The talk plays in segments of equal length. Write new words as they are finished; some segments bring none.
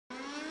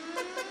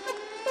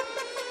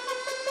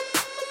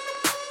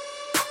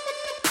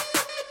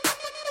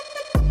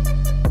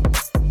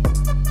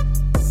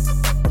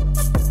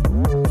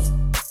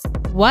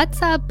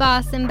What's up,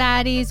 Boston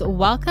Baddies?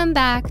 Welcome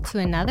back to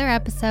another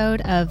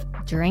episode of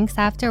Drinks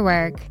After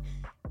Work.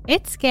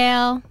 It's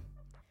Gail.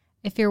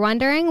 If you're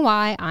wondering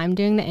why I'm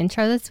doing the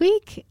intro this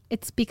week,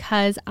 it's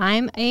because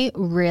I'm a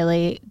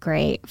really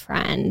great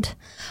friend.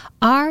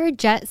 Our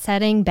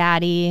jet-setting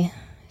baddie,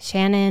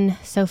 Shannon,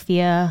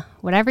 Sophia,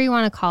 whatever you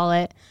want to call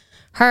it,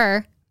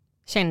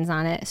 Shannon's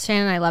on it.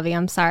 Shannon, I love you.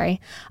 I'm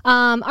sorry.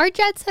 Our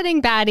jet-setting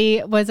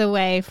baddie was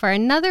away for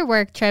another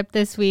work trip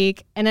this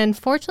week. And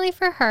unfortunately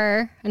for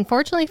her,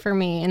 unfortunately for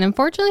me, and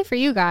unfortunately for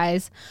you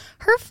guys,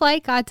 her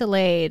flight got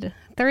delayed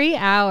 3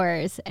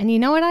 hours. And you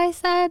know what I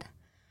said?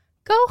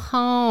 Go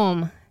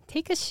home,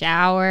 take a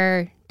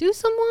shower, do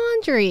some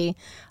laundry,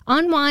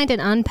 unwind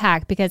and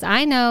unpack, because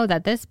I know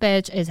that this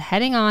bitch is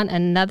heading on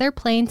another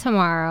plane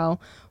tomorrow.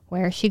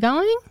 Where is she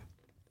going?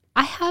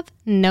 I have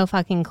no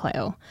fucking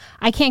clue.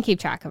 I can't keep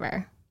track of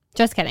her.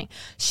 Just kidding.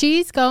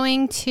 She's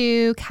going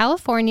to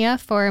California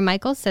for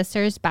Michael's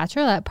sister's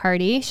bachelorette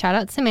party. Shout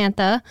out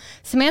Samantha.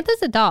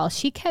 Samantha's a doll.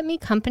 She kept me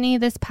company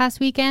this past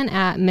weekend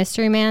at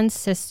Mystery Man's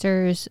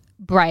sister's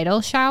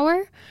bridal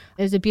shower.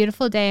 It was a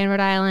beautiful day in Rhode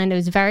Island. It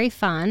was very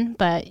fun,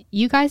 but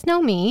you guys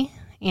know me,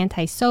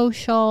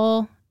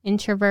 antisocial,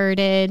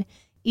 introverted,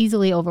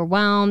 easily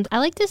overwhelmed. I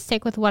like to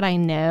stick with what I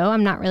know.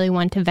 I'm not really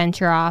one to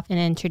venture off and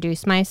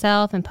introduce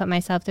myself and put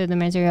myself through the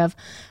misery of,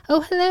 oh,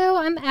 hello,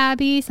 I'm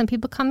Abby. Some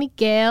people call me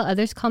Gail.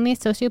 Others call me a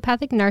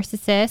sociopathic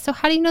narcissist. So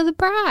how do you know the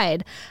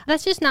bride?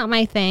 That's just not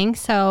my thing.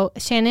 So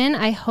Shannon,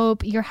 I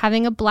hope you're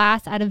having a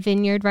blast at a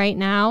vineyard right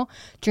now,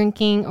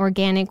 drinking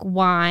organic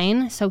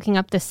wine, soaking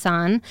up the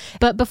sun.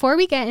 But before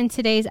we get into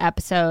today's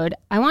episode,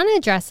 I want to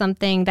address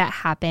something that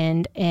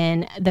happened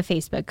in the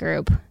Facebook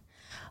group.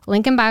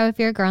 Link in bio if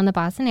you're a girl in the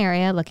Boston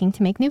area looking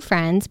to make new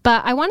friends.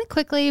 But I want to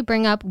quickly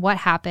bring up what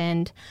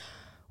happened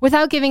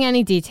without giving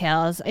any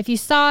details. If you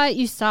saw it,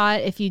 you saw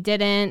it. If you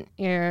didn't,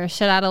 you're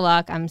shit out of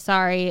luck. I'm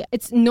sorry.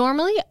 It's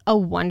normally a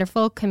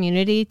wonderful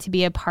community to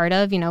be a part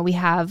of. You know, we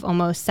have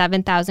almost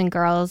 7,000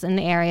 girls in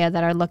the area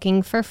that are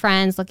looking for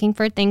friends, looking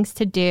for things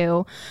to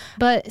do.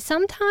 But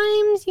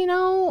sometimes, you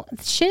know,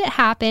 shit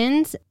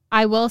happens.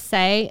 I will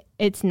say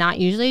it's not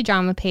usually a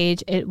drama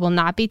page. It will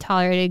not be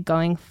tolerated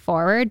going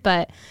forward.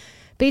 But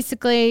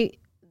basically,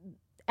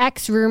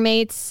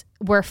 ex-roommates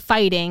were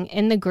fighting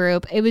in the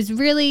group. It was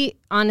really,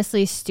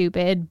 honestly,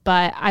 stupid,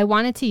 but I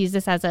wanted to use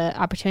this as an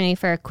opportunity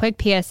for a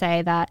quick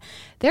PSA that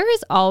there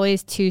is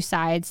always two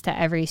sides to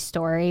every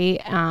story.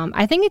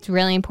 I think it's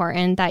really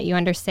important that you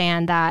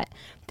understand that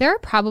there are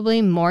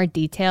probably more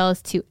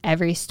details to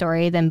every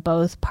story than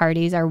both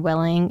parties are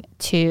willing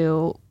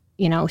to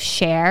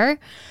share.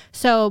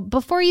 So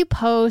before you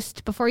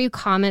post, before you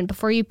comment,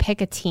 before you pick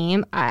a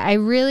team, I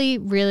really,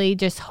 really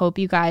just hope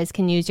you guys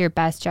can use your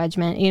best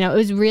judgment. You know, it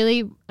was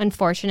really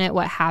unfortunate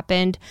what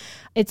happened.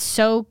 It's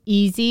so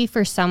easy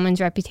for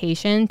someone's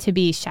reputation to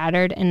be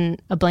shattered in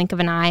a blink of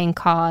an eye and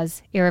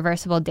cause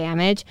irreversible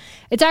damage.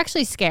 It's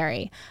actually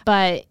scary,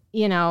 but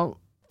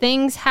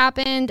things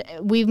happened.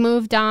 We've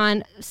moved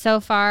on. So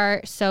far,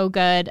 so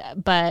good.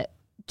 But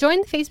join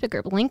the Facebook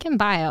group, link in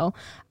bio.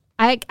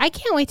 I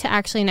can't wait to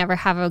actually never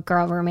have a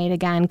girl roommate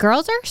again.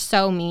 Girls are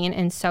so mean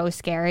and so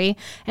scary.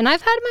 And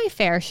I've had my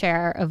fair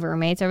share of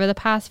roommates over the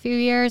past few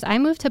years. I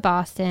moved to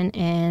Boston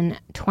in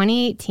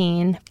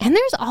 2018, and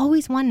there's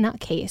always one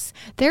nutcase.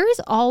 There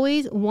is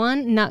always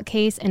one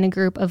nutcase in a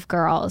group of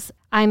girls.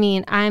 I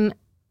mean, I'm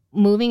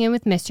moving in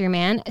with Mystery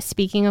Man.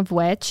 Speaking of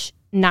which,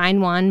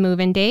 9/1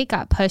 move-in date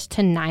got pushed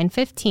to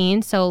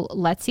 9/15. So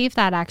let's see if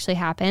that actually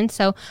happens.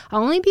 So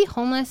I'll only be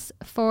homeless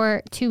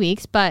for 2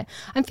 weeks, but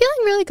I'm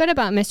feeling really good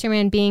about Mystery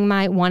Man being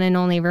my one and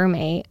only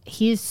roommate.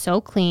 He's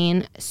so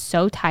clean,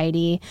 so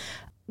tidy,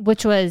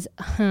 which was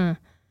a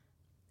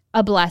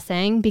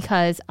blessing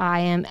because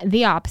I am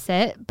the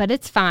opposite, but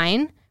it's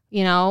fine.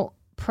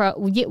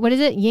 What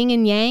is it? Yin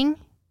and yang?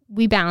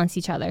 We balance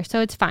each other,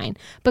 so it's fine.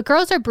 But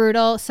girls are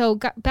brutal. So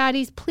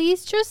baddies,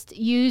 please just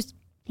use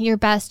your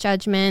best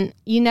judgment.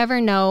 You never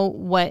know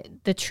what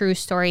the true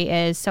story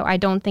is. So I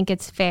don't think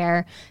it's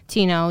fair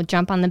to,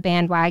 jump on the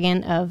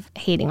bandwagon of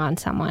hating on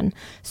someone.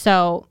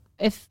 So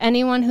if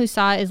anyone who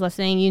saw it is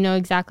listening, you know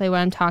exactly what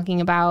I'm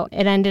talking about.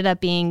 It ended up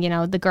being,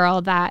 the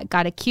girl that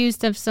got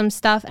accused of some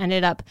stuff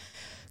ended up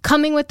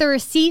coming with the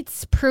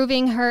receipts,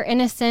 proving her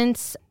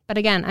innocence. But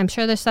again, I'm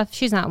sure there's stuff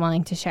she's not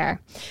willing to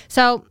share.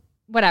 So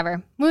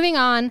whatever. Moving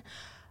on.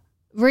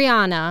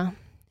 Rihanna.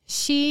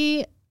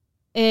 She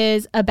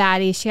is a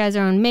baddie. She has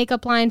her own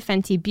makeup line,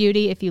 Fenty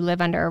Beauty, if you live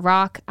under a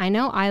rock. I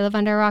know I live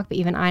under a rock, but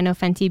even I know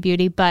Fenty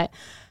Beauty. But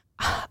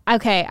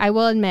okay, I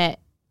will admit,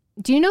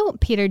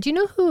 Peter, do you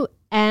know who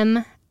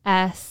MSCHF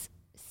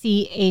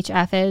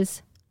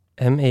is?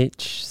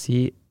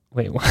 MHC,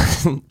 wait,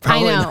 what? I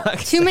know, not,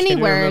 too many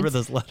words. Remember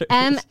those letters.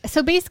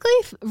 So basically,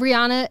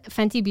 Rihanna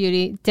Fenty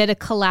Beauty did a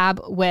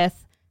collab with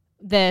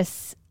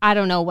this, I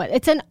don't know what,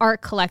 it's an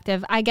art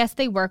collective. I guess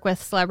they work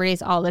with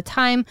celebrities all the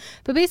time,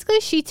 but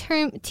basically she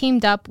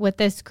teamed up with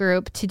this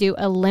group to do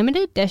a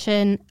limited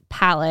edition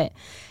palette,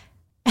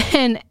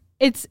 and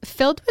it's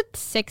filled with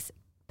 6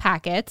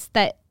 packets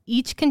that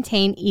each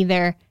contain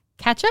either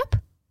ketchup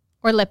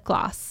or lip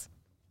gloss.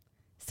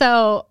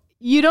 So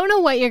you don't know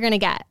what you're going to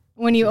get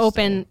when you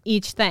open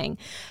each thing.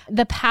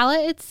 The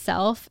palette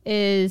itself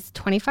is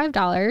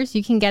 $25.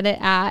 You can get it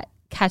at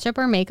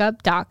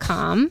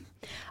ketchupormakeup.com.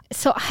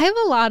 So I have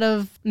a lot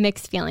of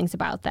mixed feelings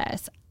about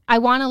this. I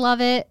want to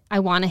love it. I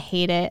want to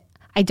hate it.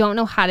 I don't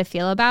know how to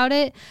feel about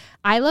it.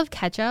 I love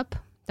ketchup.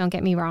 Don't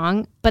get me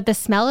wrong, but the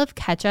smell of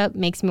ketchup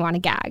makes me want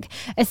to gag,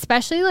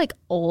 especially like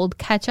old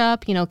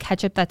ketchup,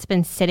 ketchup that's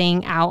been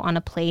sitting out on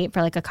a plate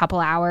for like a couple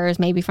hours,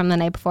 maybe from the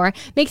night before,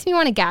 makes me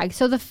want to gag.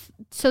 So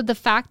the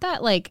fact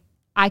that like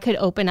I could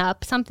open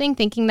up something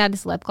thinking that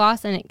it's lip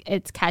gloss and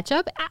it's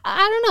ketchup, I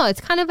don't know.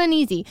 It's kind of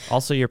uneasy.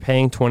 Also, you're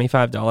paying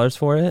 $25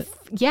 for it?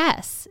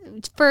 Yes,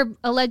 for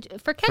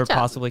ketchup. For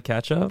possibly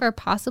ketchup? For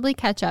possibly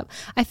ketchup.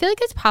 I feel like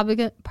it's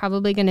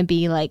probably going to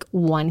be like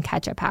one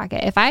ketchup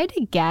packet. If I had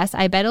to guess,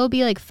 I bet it'll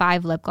be like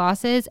 5 lip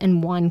glosses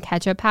and 1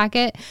 ketchup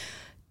packet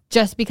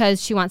just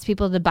because she wants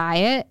people to buy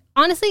it.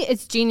 Honestly,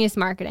 it's genius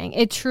marketing.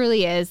 It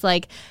truly is.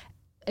 Like,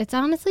 it's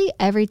honestly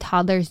every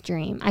toddler's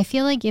dream. I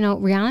feel like,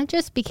 Rihanna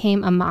just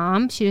became a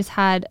mom. She just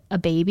had a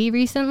baby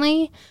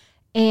recently.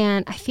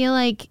 And I feel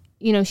like,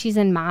 she's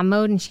in mom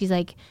mode and she's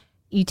like,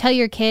 you tell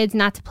your kids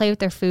not to play with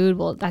their food.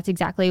 Well, that's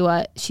exactly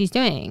what she's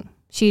doing.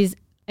 She's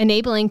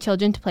enabling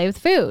children to play with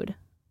food,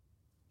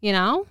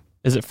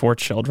 Is it for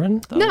children,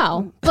 though?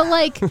 No, but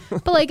like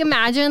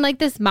imagine like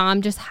this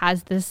mom just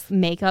has this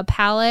makeup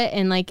palette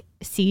and like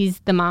sees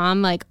the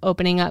mom like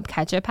opening up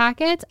ketchup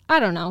packets. I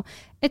don't know.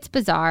 It's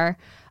bizarre.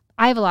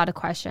 I have a lot of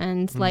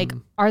questions. Like,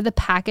 are the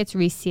packets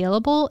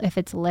resealable if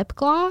it's lip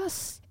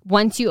gloss?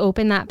 Once you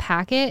open that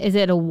packet, is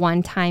it a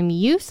one-time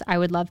use? I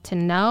would love to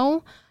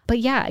know. But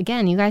yeah,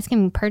 again, you guys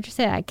can purchase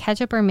it at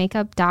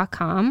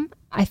ketchupormakeup.com.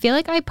 I feel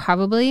like I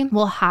probably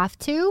will have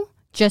to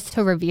just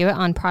to review it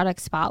on Product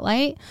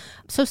Spotlight.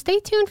 So stay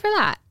tuned for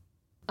that.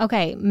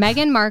 Okay,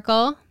 Meghan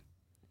Markle,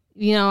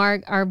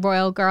 our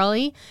royal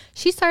girlie,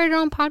 she started her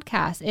own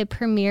podcast. It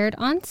premiered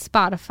on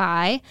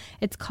Spotify.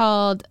 It's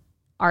called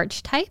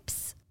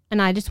Archetypes.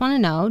 And I just want to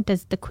know,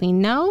 does the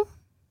Queen know?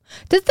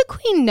 Does the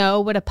Queen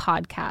know what a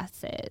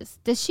podcast is?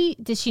 Does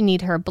she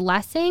need her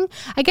blessing?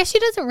 I guess she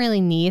doesn't really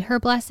need her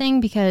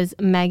blessing because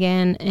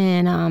Meghan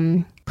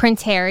and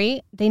Prince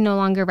Harry, they no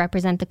longer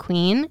represent the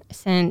Queen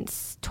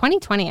since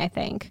 2020, I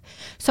think.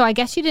 So I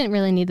guess she didn't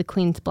really need the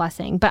Queen's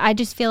blessing. But I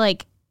just feel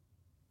like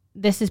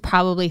this is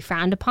probably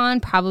frowned upon,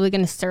 probably going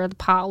to stir the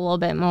pot a little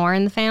bit more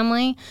in the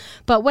family,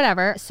 but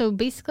whatever. So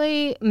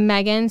basically,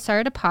 Meghan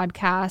started a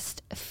podcast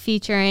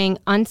featuring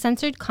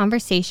uncensored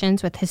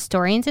conversations with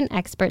historians and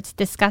experts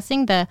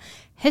discussing the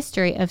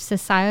history of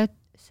societal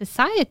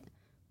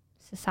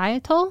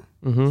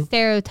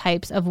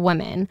stereotypes of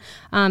women.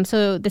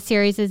 So the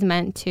series is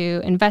meant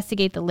to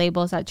investigate the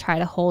labels that try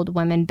to hold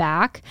women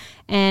back.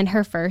 And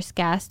her first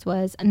guest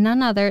was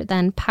none other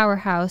than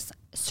powerhouse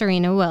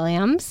Serena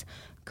Williams.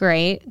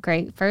 Great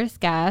first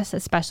guest,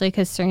 especially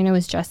because Serena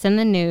was just in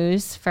the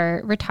news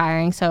for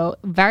retiring. So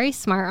very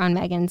smart on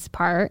Meghan's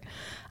part.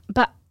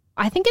 But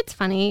I think it's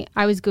funny.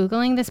 I was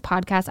Googling this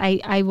podcast.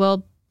 I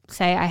will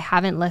say I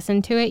haven't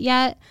listened to it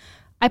yet.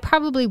 I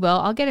probably will.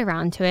 I'll get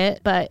around to it.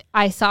 But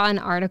I saw an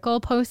article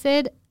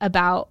posted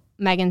about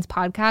Meghan's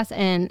podcast,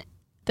 and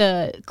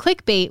the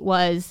clickbait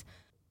was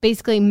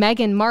basically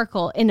Meghan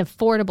Markle in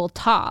affordable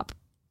top.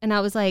 And I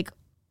was like,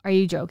 are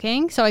you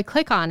joking? So I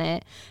click on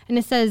it, and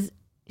it says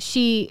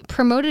she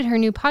promoted her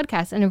new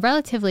podcast in a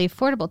relatively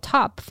affordable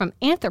top from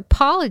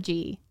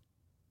Anthropologie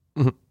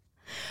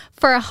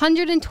for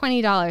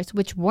 $120,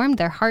 which warmed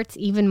their hearts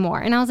even more.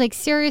 And I was like,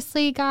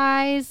 seriously,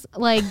 guys?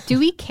 Like, do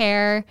we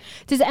care?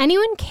 Does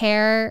anyone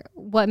care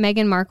what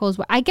Meghan Markle's...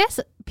 I guess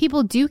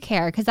people do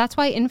care because that's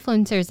why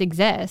influencers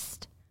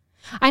exist.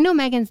 I know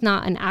Meghan's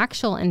not an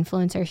actual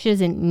influencer. She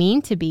doesn't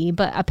mean to be,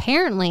 but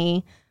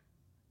apparently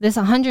this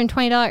 $120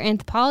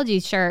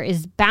 Anthropologie shirt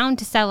is bound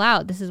to sell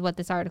out. This is what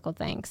this article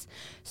thinks.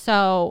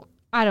 So,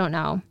 I don't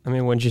know. I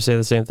mean, wouldn't you say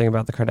the same thing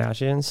about the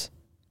Kardashians?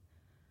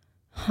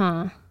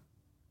 Huh.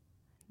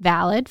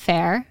 Valid,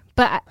 fair.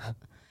 But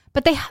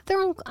they have their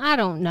own... I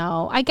don't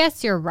know. I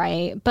guess you're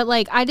right. But,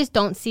 like, I just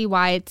don't see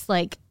why it's,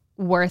 like,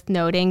 worth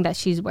noting that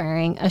she's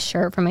wearing a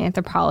shirt from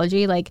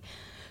Anthropologie. Like,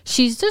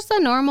 she's just a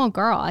normal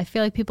girl. I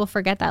feel like people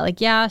forget that.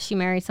 Like, yeah, she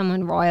married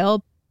someone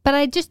royal. But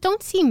I just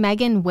don't see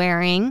Meghan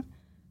wearing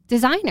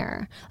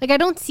designer. Like, I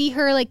don't see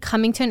her like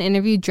coming to an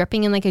interview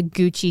dripping in like a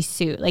Gucci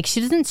suit. Like, she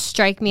doesn't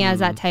strike me as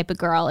that type of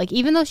girl. Like,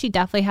 even though she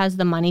definitely has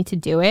the money to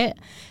do it,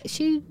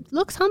 she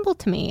looks humble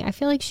to me. I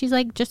feel like she's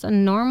like just a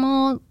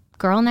normal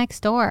girl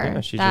next door.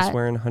 Yeah, she's just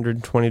wearing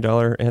 $120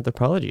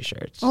 Anthropologie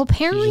shirts. Well,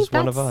 apparently she's just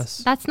one of us.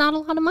 That's not a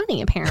lot of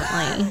money,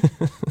 apparently.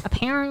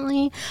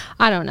 Apparently.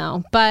 I don't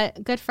know,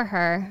 but good for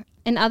her.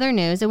 In other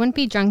news, it wouldn't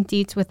be Drunk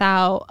Deets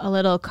without a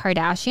little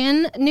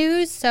Kardashian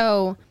news.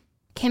 So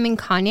Kim and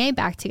Kanye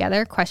back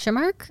together, ?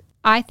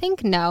 I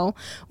think no.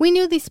 We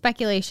knew these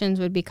speculations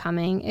would be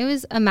coming. It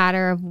was a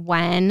matter of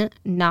when,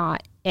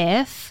 not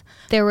if.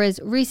 There was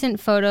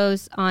recent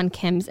photos on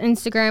Kim's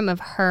Instagram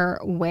of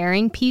her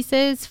wearing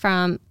pieces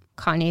from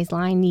Kanye's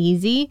line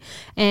Yeezy,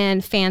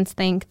 and fans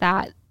think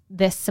that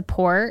this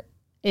support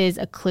is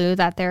a clue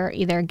that they're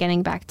either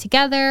getting back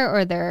together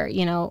or they're,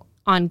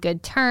 on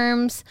good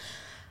terms.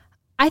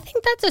 I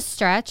think that's a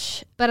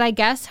stretch, but I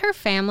guess her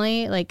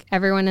family, like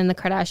everyone in the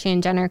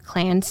Kardashian-Jenner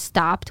clan,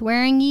 stopped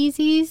wearing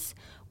Yeezys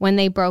when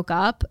they broke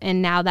up.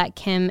 And now that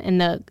Kim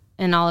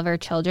and all of her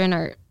children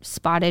are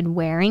spotted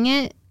wearing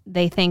it,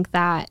 they think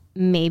that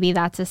maybe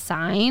that's a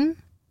sign.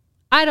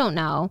 I don't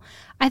know.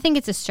 I think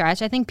it's a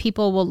stretch. I think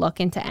people will look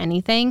into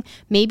anything.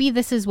 Maybe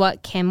this is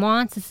what Kim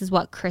wants. This is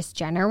what Kris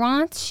Jenner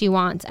wants. She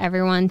wants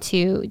everyone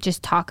to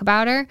just talk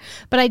about her.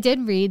 But I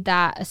did read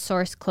that a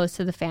source close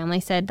to the family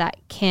said that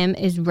Kim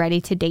is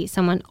ready to date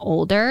someone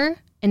older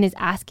and is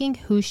asking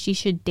who she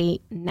should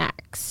date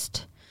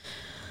next.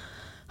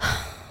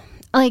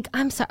 Like,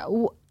 I'm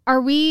sorry.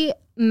 Are we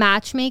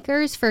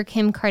matchmakers for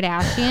Kim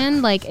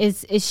Kardashian? Like,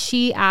 is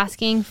she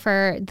asking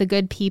for the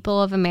good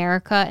people of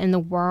America and the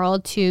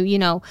world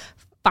to,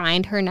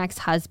 find her next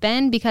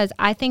husband? Because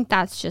I think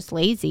that's just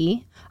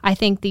lazy. I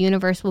think the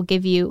universe will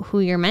give you who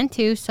you're meant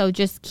to. So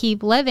just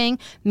keep living.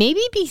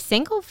 Maybe be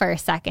single for a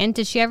second.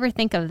 Did she ever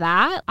think of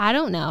that? I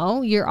don't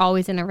know. You're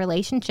always in a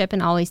relationship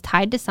and always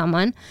tied to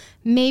someone.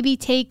 Maybe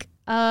take,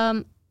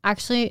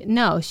 actually,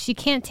 no, she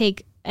can't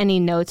take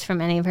any notes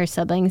from any of her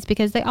siblings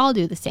because they all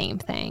do the same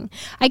thing.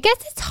 I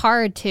guess it's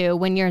hard too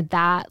when you're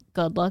that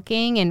good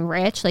looking and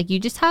rich. Like, you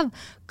just have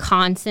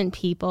constant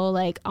people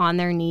like on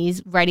their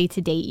knees ready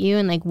to date you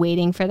and like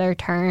waiting for their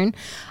turn.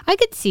 I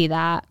could see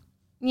that.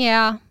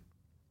 Yeah.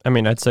 I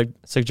mean, I'd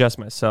suggest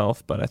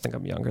myself, but I think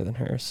I'm younger than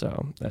her.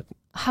 So that.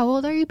 How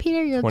old are you,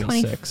 Peter? You're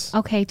 26.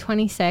 Okay,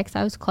 26.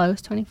 I was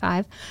close,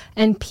 25.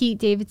 And Pete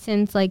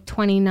Davidson's like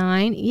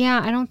 29.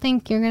 Yeah, I don't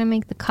think you're going to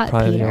make the cut,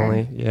 Probably Peter. the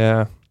only,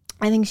 yeah.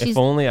 I think she's. If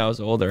only I was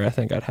older, I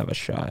think I'd have a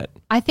shot.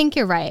 I think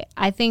you're right.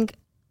 I think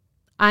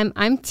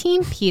I'm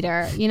Team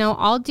Peter.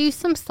 I'll do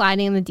some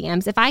sliding in the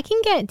DMs. If I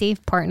can get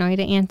Dave Portnoy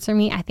to answer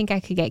me, I think I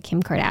could get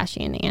Kim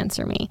Kardashian to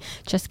answer me.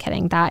 Just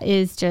kidding. That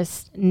is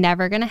just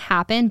never going to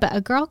happen, but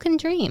a girl can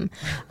dream.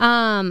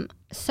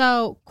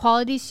 So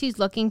qualities she's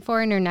looking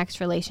for in her next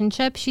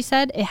relationship, she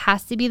said it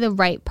has to be the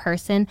right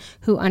person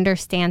who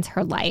understands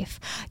her life.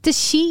 Does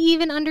she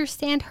even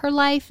understand her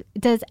life?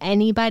 Does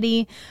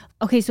anybody?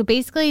 Okay, so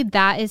basically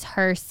that is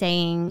her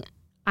saying,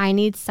 I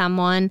need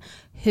someone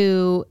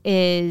who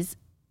is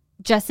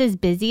just as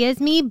busy as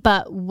me,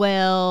 but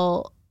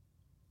will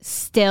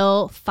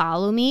still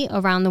follow me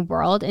around the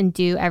world and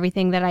do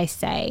everything that I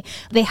say.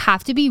 They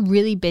have to be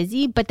really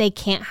busy, but they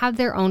can't have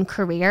their own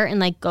career and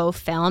like go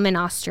film in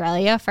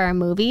Australia for a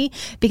movie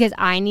because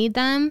I need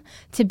them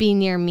to be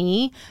near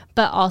me,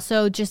 but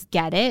also just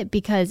get it,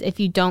 because if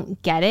you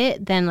don't get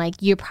it, then like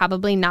you're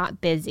probably not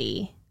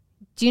busy.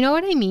 Do you know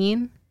what I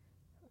mean?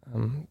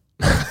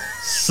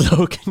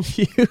 So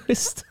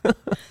confused.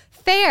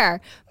 Fair.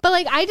 But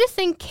like, I just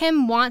think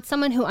Kim wants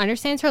someone who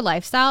understands her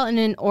lifestyle, and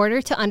in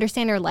order to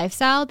understand her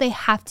lifestyle, they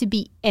have to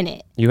be in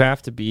it. You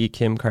have to be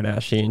Kim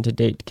Kardashian to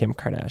date Kim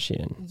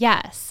Kardashian.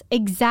 Yes,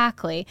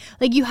 exactly.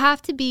 Like, you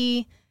have to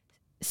be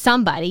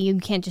somebody. You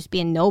can't just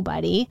be a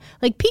nobody.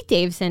 Like, Pete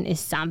Davidson is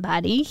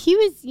somebody. He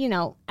was,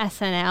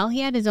 SNL.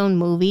 He had his own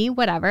movie,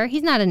 whatever.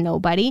 He's not a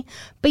nobody.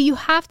 But you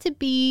have to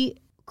be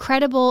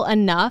credible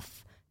enough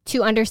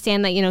to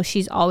understand that,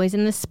 she's always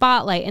in the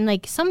spotlight, and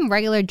like some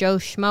regular Joe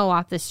Schmo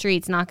off the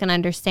street's not going to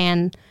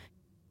understand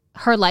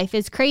her life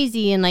is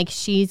crazy and like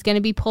she's going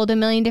to be pulled a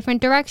million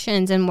different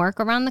directions and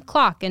work around the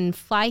clock and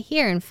fly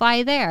here and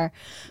fly there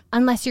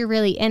unless you're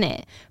really in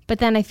it. But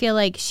then I feel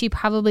like she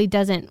probably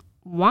doesn't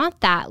want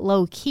that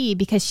low key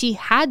because she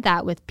had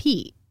that with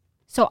Pete.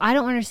 So I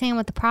don't understand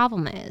what the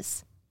problem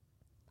is.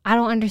 I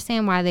don't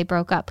understand why they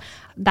broke up.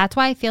 That's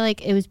why I feel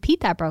like it was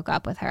Pete that broke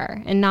up with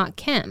her and not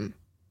Kim.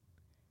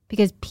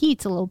 Because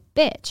Pete's a little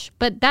bitch,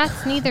 but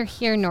that's neither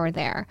here nor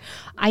there.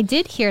 I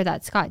did hear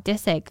that Scott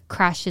Disick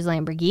crashed his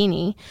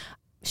Lamborghini,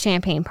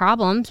 champagne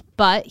problems,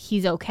 but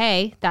he's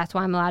okay. That's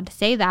why I'm allowed to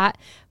say that.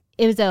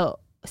 It was a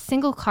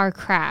single car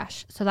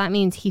crash, so that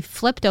means he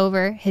flipped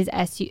over his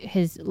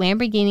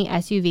Lamborghini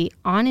SUV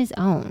on his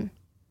own.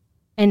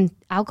 And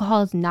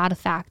alcohol is not a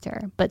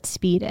factor, but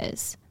speed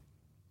is.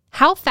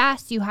 How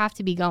fast do you have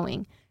to be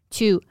going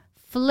to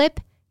flip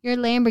your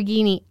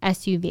Lamborghini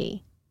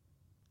SUV?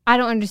 I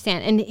don't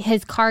understand. And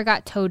his car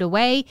got towed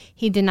away.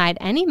 He denied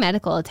any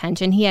medical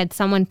attention. He had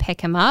someone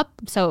pick him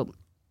up. So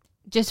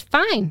just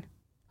fine.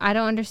 I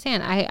don't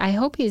understand. I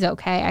hope he's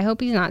okay. I hope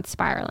he's not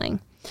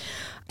spiraling.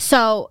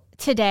 So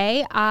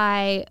today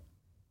I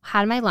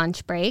had my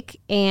lunch break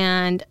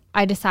and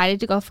I decided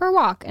to go for a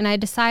walk, and I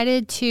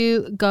decided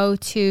to go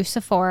to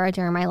Sephora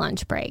during my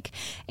lunch break.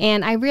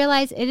 And I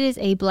realized it is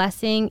a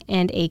blessing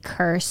and a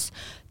curse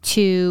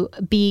to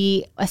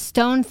be a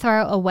stone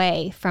throw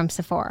away from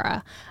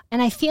Sephora.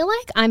 And I feel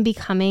like I'm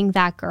becoming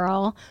that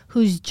girl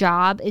whose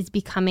job is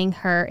becoming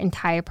her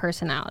entire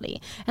personality.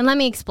 And let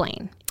me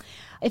explain.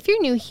 If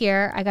you're new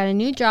here, I got a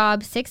new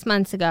job 6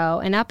 months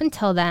ago, and up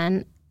until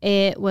then,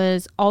 it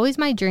was always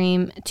my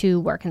dream to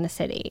work in the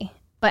city.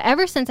 But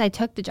ever since I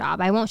took the job,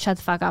 I won't shut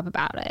the fuck up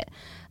about it.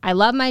 I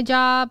love my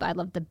job. I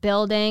love the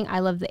building. I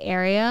love the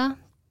area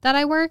that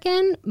I work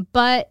in.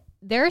 But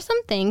there are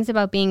some things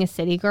about being a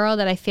city girl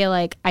that I feel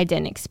like I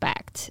didn't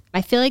expect.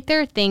 I feel like there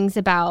are things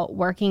about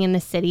working in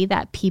the city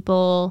that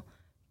people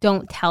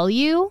don't tell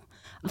you.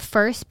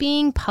 First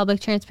being public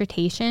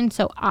transportation.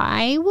 So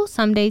I will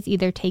some days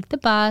either take the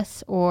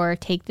bus or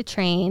take the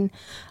train,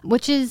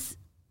 which is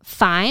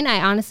fine.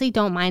 I honestly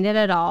don't mind it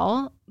at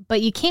all,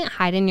 but you can't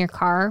hide in your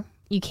car.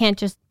 You can't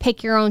just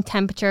pick your own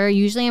temperature.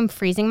 Usually I'm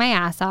freezing my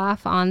ass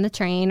off on the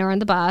train or on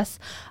the bus.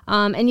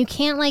 And you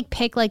can't like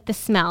pick like the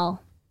smell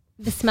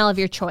of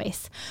your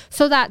choice.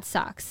 So that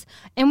sucks.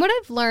 And what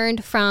I've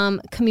learned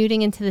from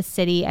commuting into the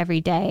city every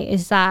day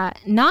is that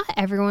not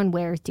everyone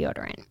wears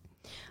deodorant.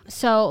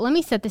 So let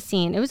me set the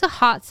scene. It was a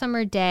hot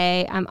summer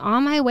day. I'm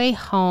on my way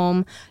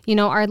home. You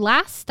know, our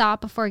last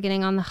stop before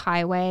getting on the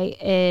highway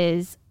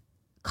is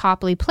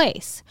Copley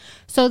Place.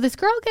 So this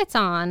girl gets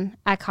on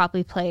at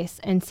Copley Place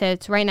and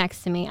sits right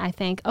next to me. I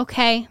think,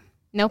 okay,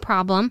 no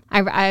problem.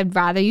 I'd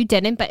rather you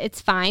didn't, but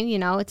it's fine. You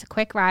know, it's a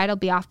quick ride. I'll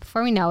be off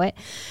before we know it.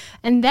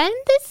 And then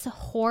this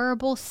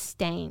horrible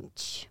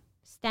this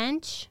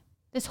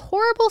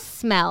horrible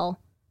smell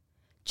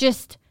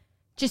just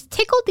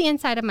tickled the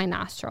inside of my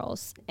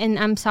nostrils. And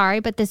I'm sorry,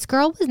 but this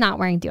girl was not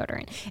wearing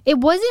deodorant. It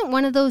wasn't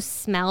one of those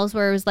smells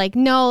where it was like,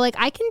 no, like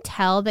I can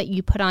tell that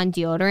you put on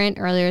deodorant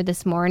earlier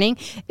this morning.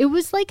 It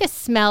was like a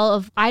smell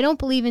of, I don't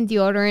believe in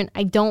deodorant.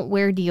 I don't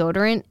wear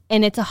deodorant.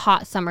 And it's a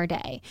hot summer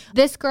day.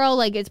 This girl,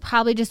 like, is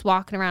probably just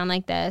walking around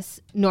like this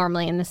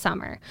normally in the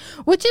summer,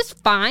 which is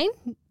fine.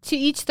 To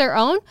each their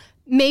own.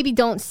 Maybe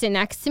don't sit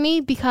next to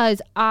me,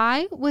 because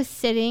I was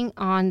sitting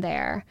on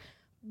there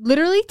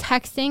literally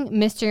texting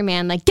Mr.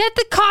 Man, like, get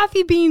the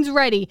coffee beans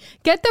ready.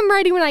 Get them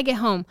ready when I get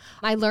home.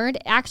 I learned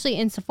actually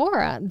in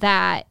Sephora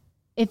that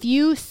if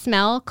you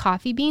smell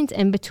coffee beans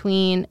in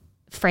between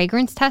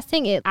fragrance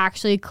testing, it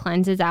actually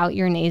cleanses out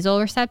your nasal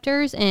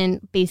receptors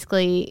and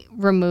basically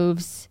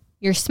removes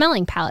your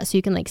smelling palette. So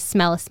you can like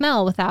smell a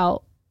smell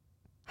without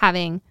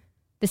having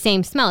the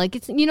same smell. Like,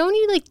 it's, you know, when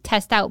you like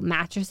test out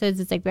mattresses,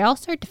 it's like they all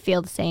start to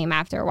feel the same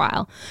after a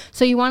while.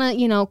 So you want to,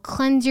 you know,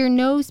 cleanse your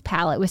nose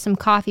palette with some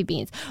coffee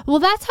beans. Well,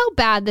 that's how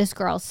bad this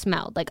girl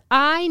smelled. Like,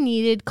 I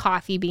needed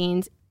coffee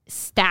beans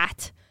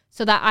stat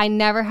so that I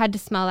never had to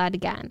smell that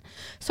again.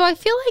 So I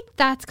feel like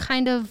that's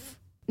kind of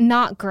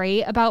not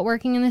great about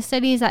working in the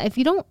city, is that if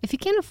you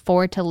can't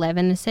afford to live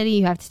in the city,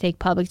 you have to take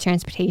public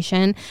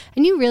transportation,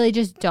 and you really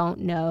just don't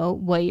know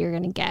what you're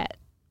going to get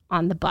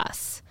on the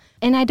bus.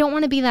 And I don't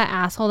want to be that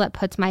asshole that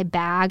puts my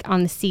bag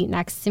on the seat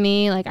next to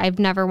me. Like, I've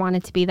never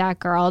wanted to be that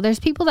girl. There's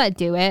people that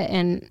do it,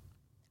 and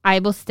I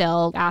will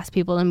still ask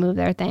people to move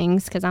their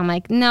things because I'm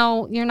like,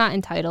 no, you're not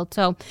entitled.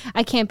 So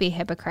I can't be a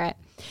hypocrite.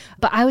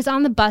 But I was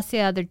on the bus the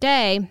other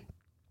day.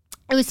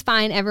 It was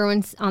fine.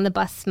 Everyone's on the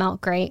bus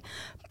smelled great,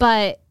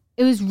 but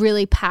it was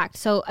really packed.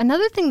 So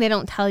another thing they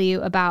don't tell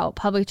you about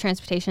public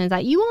transportation is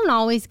that you won't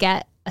always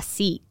get a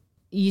seat.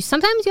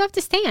 Sometimes you have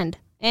to stand.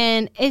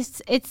 And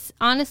it's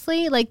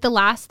honestly like the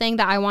last thing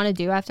that I want to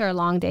do after a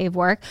long day of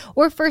work,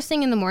 or first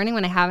thing in the morning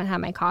when I haven't had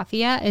my coffee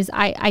yet, is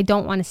I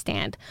don't want to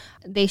stand.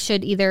 They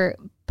should either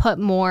put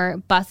more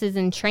buses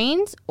and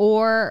trains,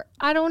 or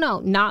I don't know,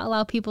 not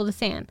allow people to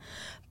stand.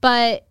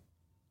 But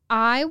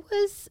I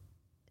was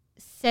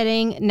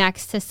sitting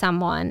next to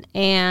someone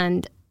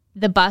and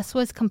the bus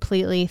was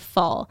completely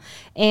full.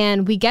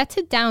 And we get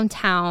to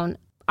downtown.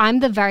 I'm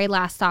the very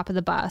last stop of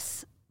the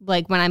bus,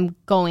 like when I'm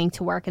going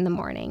to work in the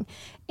morning.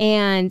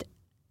 And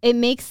it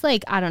makes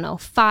like, I don't know,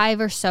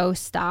 5 or so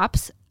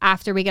stops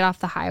after we get off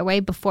the highway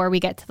before we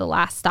get to the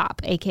last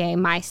stop, aka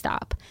my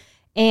stop.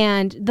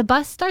 And the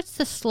bus starts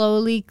to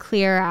slowly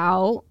clear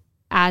out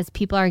as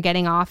people are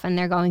getting off and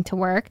they're going to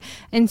work.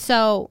 And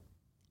so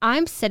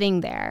I'm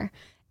sitting there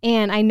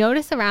and I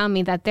notice around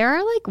me that there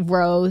are like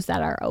rows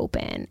that are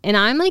open, and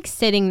I'm like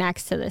sitting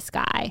next to this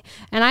guy,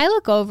 and I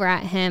look over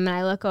at him and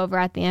I look over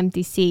at the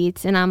empty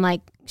seats, and I'm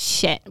like,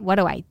 shit, what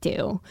do I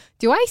do?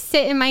 Do I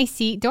sit in my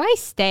seat? Do I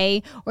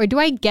stay? Or do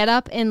I get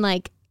up and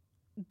like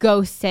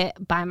go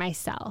sit by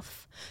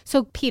myself?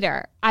 So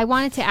Peter, I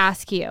wanted to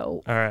ask you,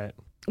 all right,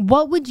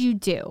 what would you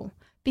do?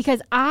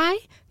 Because I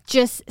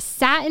just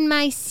sat in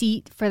my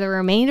seat for the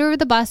remainder of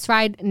the bus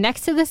ride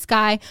next to this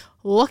guy,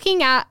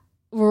 looking at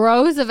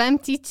rows of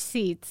empty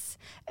seats,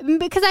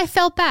 because I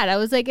felt bad. I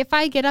was like, if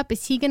I get up,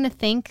 is he going to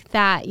think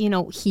that, you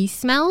know, he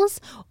smells,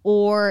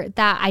 or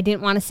that I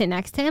didn't want to sit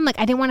next to him? Like,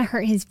 I didn't want to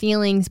hurt his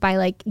feelings by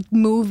like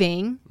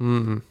moving.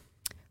 Mm-hmm.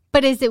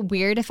 But is it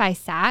weird if I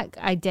sat?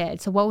 I did.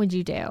 So what would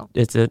you do?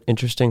 It's an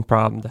interesting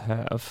problem to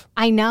have.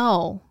 I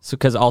know. So,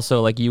 because also,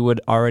 like, you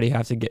would already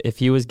have to get, if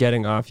he was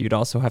getting off, you'd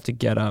also have to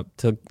get up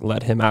to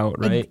let him out,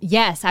 right?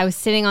 Yes, I was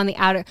sitting on the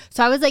outer.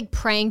 So I was like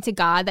praying to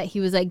God that he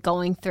was like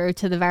going through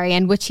to the very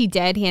end, which he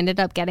did. He ended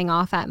up getting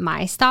off at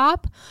my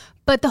stop.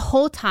 But the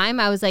whole time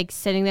I was like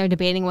sitting there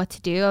debating what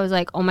to do. I was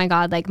like, oh my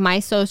God, like my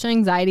social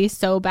anxiety is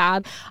so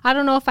bad. I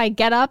don't know if I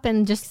get up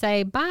and just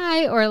say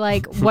bye, or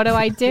like, what do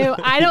I do?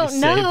 I don't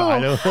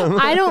know.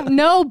 I don't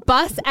know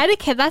bus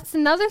etiquette. That's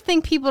another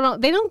thing people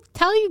they don't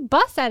tell you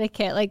bus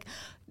etiquette. Like,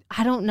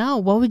 I don't know.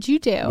 What would you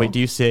do? Wait, do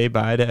you say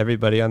bye to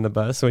everybody on the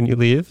bus when you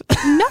leave?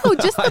 No,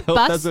 just the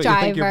bus that's what driver.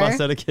 You think your bus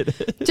etiquette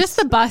is. Just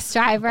the bus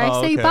driver.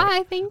 I say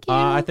bye, thank you.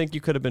 I think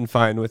you could have been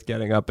fine with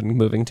getting up and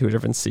moving to a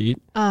different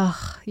seat.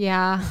 Ugh,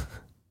 yeah.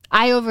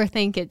 I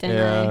overthink it, didn't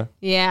I?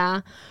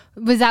 Yeah.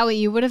 Was that what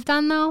you would have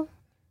done though?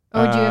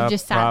 Or would you have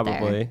just sat there?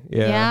 Probably,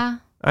 yeah.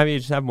 I mean, you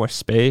just have more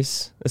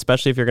space,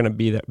 especially if you're going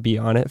to be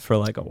on it for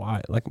like a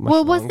while, like much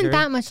Well, it wasn't longer.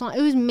 that much long.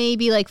 It was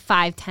maybe like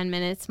 5-10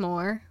 minutes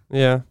more.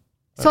 Yeah.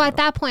 So at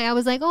that point, I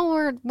was like,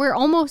 oh, we're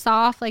almost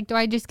off. Like, do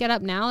I just get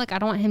up now? Like, I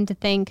don't want him to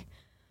think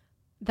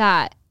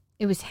that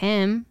it was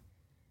him,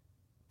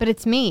 but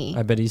it's me.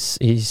 I bet he's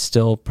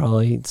still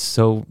probably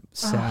so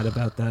sad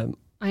about that.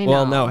 I know.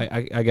 Well, no,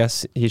 I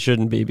guess he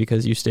shouldn't be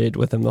because you stayed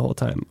with him the whole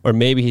time. Or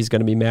maybe he's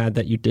going to be mad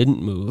that you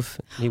didn't move.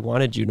 He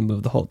wanted you to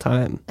move the whole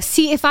time.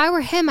 See, if I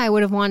were him, I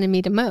would have wanted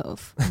me to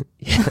move.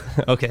 Yeah.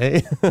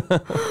 Okay.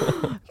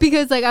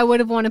 Because like I would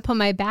have wanted to put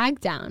my bag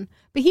down.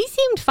 But he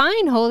seemed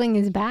fine holding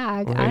his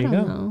bag. Well, I don't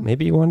know.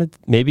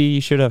 Maybe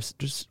you should have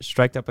just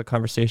striked up a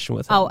conversation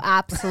with him. Oh,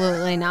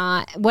 absolutely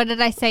not. What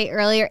did I say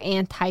earlier?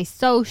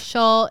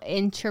 Antisocial,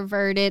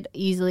 introverted,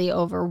 easily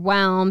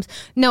overwhelmed.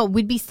 No,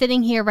 we'd be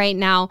sitting here right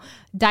now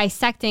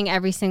dissecting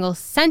every single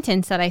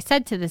sentence that I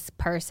said to this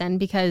person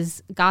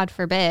because God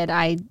forbid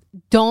I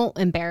don't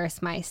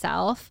embarrass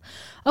myself.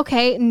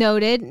 Okay,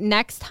 noted.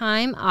 Next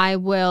time I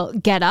will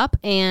get up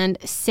and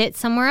sit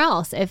somewhere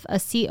else if a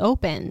seat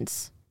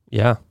opens.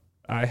 Yeah.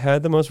 I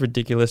had the most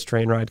ridiculous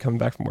train ride coming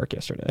back from work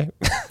yesterday.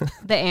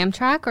 The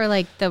Amtrak or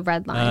like the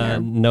Red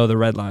Line? No, the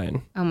Red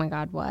Line. Oh my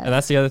God, what? And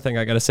that's the other thing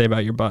I got to say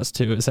about your bus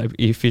too is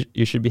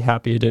you should be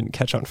happy it didn't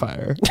catch on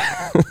fire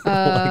like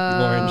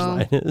the Orange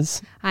Line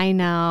is. I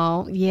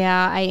know.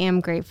 Yeah, I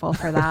am grateful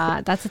for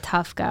that. That's a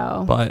tough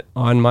go. But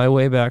on my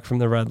way back from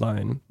the Red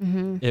Line,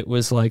 it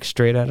was like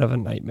straight out of a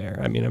nightmare.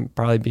 I mean, I'm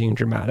probably being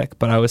dramatic,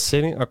 but I was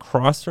sitting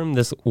across from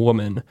this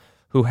woman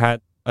who had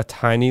a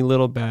tiny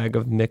little bag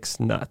of mixed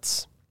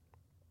nuts.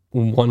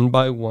 One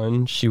by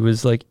one, she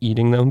was like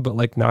eating them, but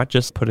like not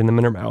just putting them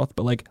in her mouth,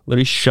 but like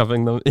literally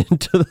shoving them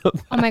into the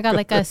bag. Oh my God,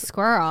 like a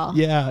squirrel.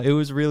 Yeah, it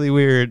was really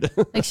weird.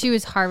 Like she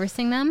was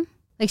harvesting them?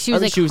 Like she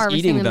was she was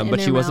eating them, but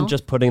she wasn't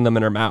just putting them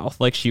in her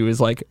mouth. Like she was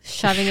like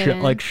shoving it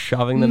in. Like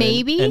shoving them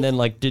Maybe? in. And then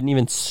like didn't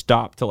even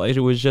stop till like it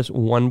was just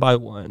one by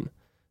one.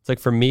 It's like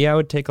for me, I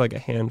would take like a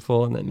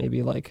handful and then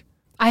maybe like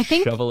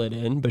shovel it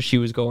in, but she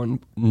was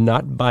going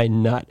nut by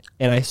nut.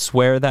 And I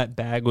swear that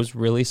bag was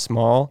really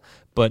small,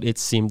 but it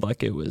seemed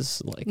like it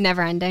was like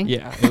never ending.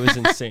 Yeah, it was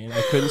insane.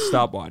 I couldn't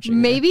stop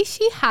watching. Maybe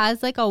she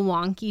has like a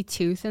wonky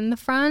tooth in the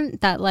front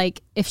that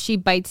like if she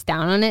bites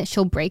down on it,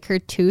 she'll break her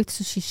tooth.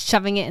 So she's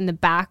shoving it in the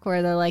back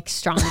where they're like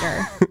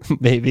stronger.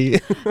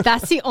 Maybe.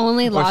 That's the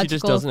only logical thing. Or she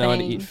just doesn't know how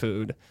to eat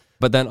food.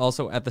 But then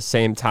also at the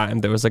same time,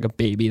 there was like a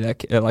baby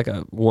like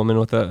a woman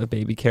with a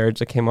baby carriage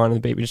that came on and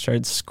the baby just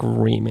started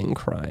screaming,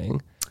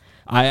 crying.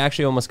 I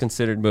actually almost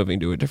considered moving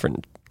to a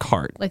different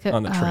cart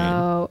on the train.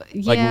 Oh,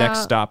 yeah. Like next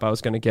stop, I was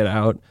going to get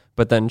out,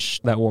 but then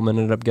that woman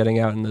ended up getting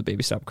out and the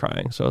baby stopped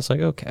crying. So I was like,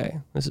 okay,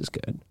 this is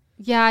good.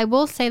 Yeah, I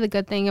will say the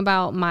good thing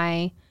about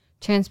my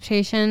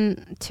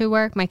transportation to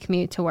work, my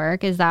commute to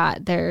work, is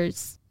that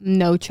there's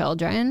no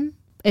children.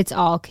 It's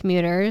all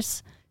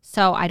commuters.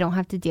 So I don't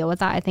have to deal with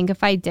that. I think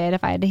if I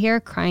had to hear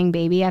a crying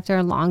baby after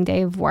a long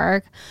day of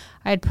work,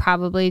 I'd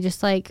probably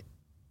just like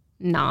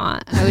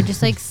not. I would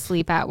just like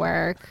sleep at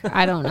work.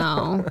 I don't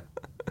know.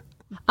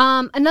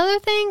 Another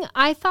thing,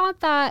 I thought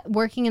that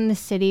working in the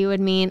city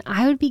would mean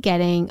I would be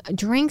getting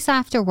drinks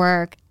after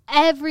work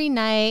every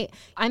night.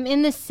 I'm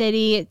in the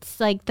city. It's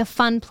like the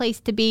fun place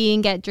to be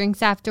and get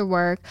drinks after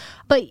work.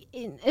 But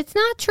it's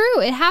not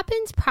true. It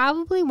happens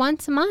probably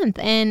once a month.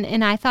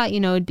 And I thought,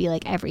 it'd be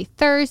like every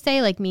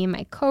Thursday, like me and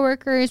my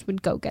coworkers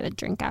would go get a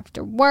drink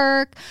after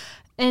work.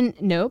 And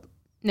nope.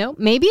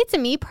 Maybe it's a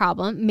me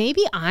problem.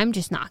 Maybe I'm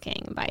just not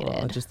getting invited.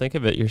 Well, just think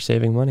of it. You're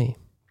saving money.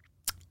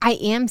 I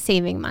am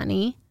saving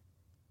money.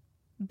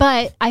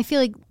 But I feel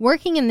like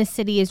working in the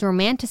city is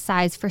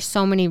romanticized for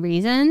so many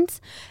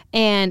reasons.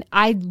 And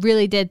I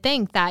really did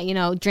think that,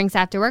 drinks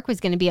after work was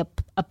going to be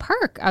a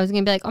perk. I was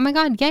going to be like, oh my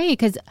God, yay.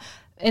 Because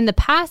in the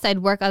past, I'd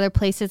work other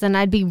places and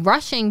I'd be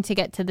rushing to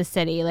get to the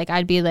city. Like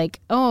I'd be like,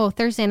 oh,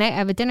 Thursday night, I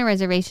have a dinner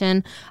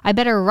reservation. I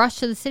better rush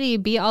to the city,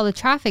 beat all the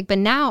traffic. But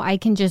now I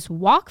can just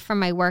walk from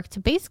my work to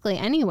basically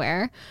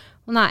anywhere.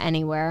 Well, not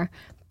anywhere,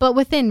 but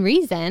within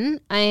reason.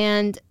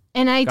 And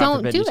I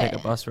don't do it. Take a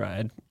bus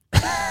ride.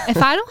 If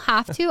I don't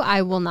have to,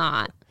 I will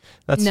not.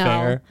 That's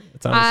fair.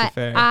 It's honestly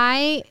fair.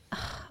 I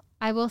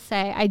will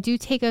say I do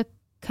take a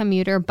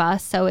commuter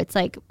bus, so it's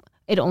like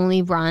it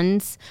only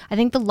runs. I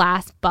think the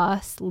last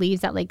bus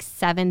leaves at like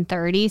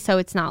 7:30, so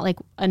it's not like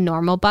a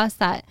normal bus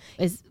that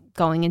is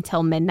going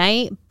until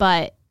midnight.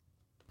 But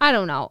I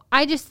don't know.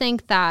 I just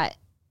think that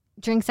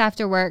drinks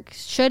after work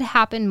should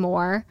happen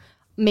more.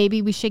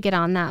 Maybe we should get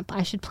on that.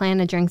 I should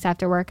plan a drinks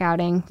after work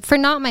outing for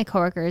not my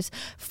coworkers,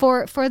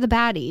 for the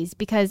baddies.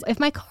 Because if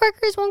my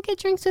coworkers won't get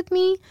drinks with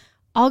me,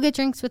 I'll get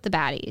drinks with the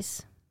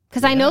baddies.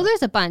 Because I know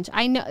there's a bunch.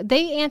 I know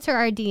they answer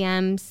our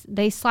DMs.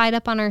 They slide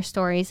up on our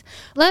stories.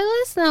 Let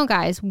us know,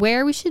 guys,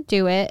 where we should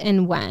do it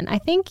and when. I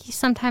think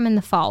sometime in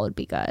the fall would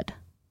be good.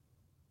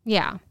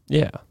 Yeah.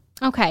 Yeah.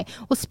 Okay.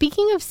 Well,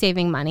 speaking of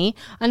saving money,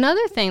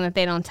 another thing that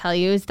they don't tell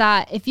you is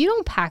that if you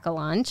don't pack a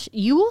lunch,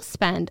 you will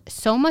spend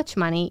so much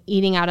money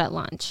eating out at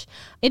lunch.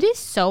 It is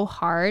so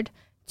hard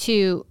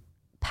to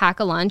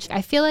pack a lunch.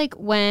 I feel like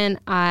when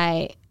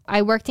I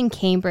worked in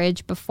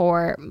Cambridge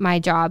before my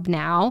job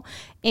now,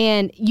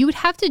 and you would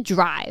have to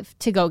drive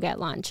to go get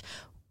lunch,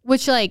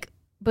 which like,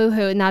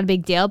 boohoo, not a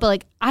big deal. But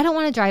like, I don't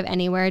want to drive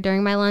anywhere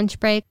during my lunch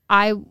break.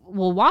 I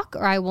will walk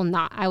or I will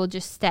not. I will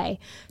just stay.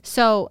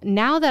 So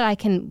now that I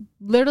can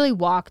literally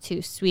walk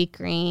to Sweet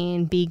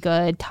Green, Be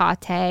Good,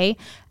 Tate,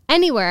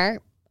 anywhere,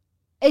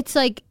 it's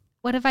like,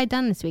 what have I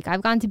done this week?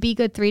 I've gone to Be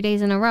Good 3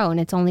 days in a row and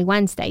it's only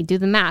Wednesday. Do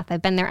the math.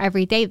 I've been there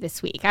every day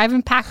this week. I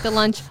haven't packed a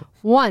lunch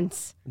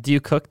once. Do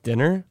you cook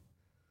dinner?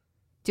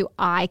 Do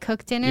I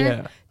cook dinner?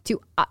 Yeah. Do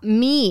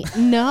me?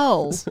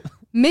 No.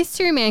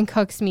 Mystery Man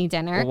cooks me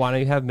dinner. Well, why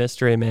don't you have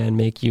Mystery Man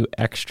make you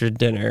extra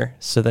dinner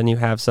so then you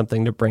have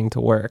something to bring to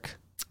work?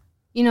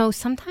 You know,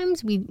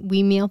 sometimes we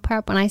meal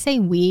prep. When I say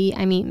we,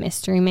 I mean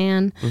Mystery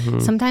Man. Mm-hmm.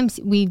 Sometimes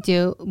we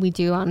do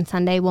on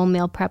Sunday, we'll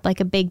meal prep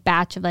like a big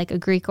batch of like a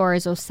Greek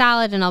orzo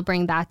salad and I'll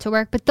bring that to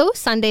work. But those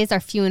Sundays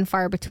are few and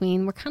far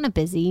between. We're kind of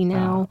busy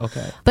now.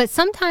 Okay. But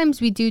sometimes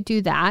we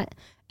do that.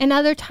 And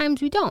other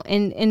times we don't.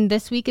 And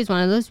this week is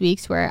one of those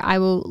weeks where I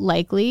will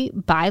likely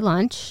buy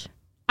lunch.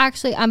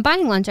 Actually, I'm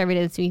buying lunch every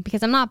day this week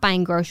because I'm not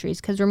buying groceries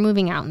because we're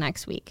moving out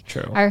next week.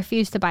 True. I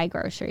refuse to buy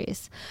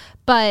groceries.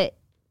 But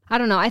I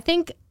don't know. I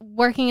think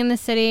working in the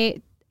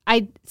city,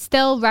 I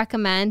still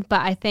recommend,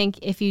 but I think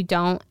if you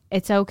don't,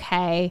 it's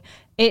okay.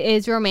 It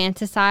is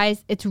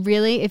romanticized. It's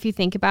really, if you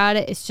think about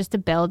it, it's just a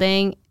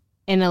building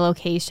in a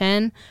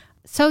location.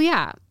 So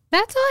yeah.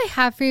 That's all I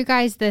have for you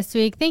guys this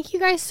week. Thank you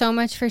guys so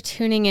much for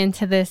tuning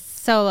into this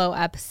solo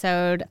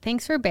episode.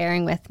 Thanks for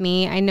bearing with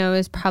me. I know it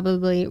was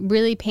probably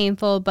really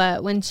painful,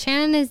 but when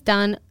Shannon is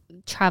done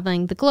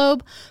traveling the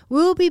globe, we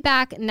will be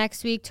back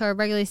next week to our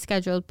regularly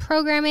scheduled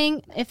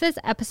programming. If this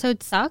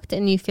episode sucked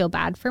and you feel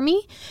bad for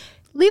me,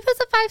 leave us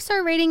a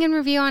 5-star rating and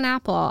review on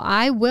Apple.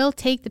 I will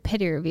take the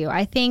pity review.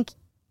 I think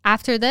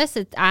after this,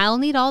 I'll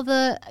need all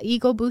the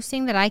ego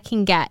boosting that I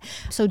can get.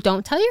 So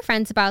don't tell your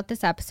friends about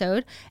this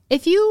episode.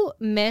 If you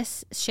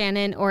miss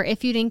Shannon or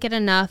if you didn't get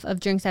enough of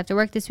Drinks After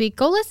Work this week,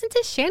 go listen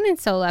to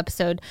Shannon's solo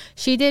episode.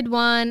 She did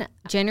one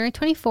January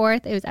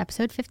 24th. It was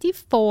episode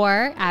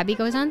 54. Abby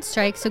goes on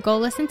strike. So go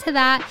listen to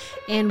that.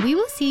 And we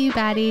will see you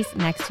baddies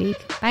next week.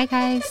 Bye,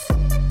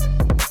 guys.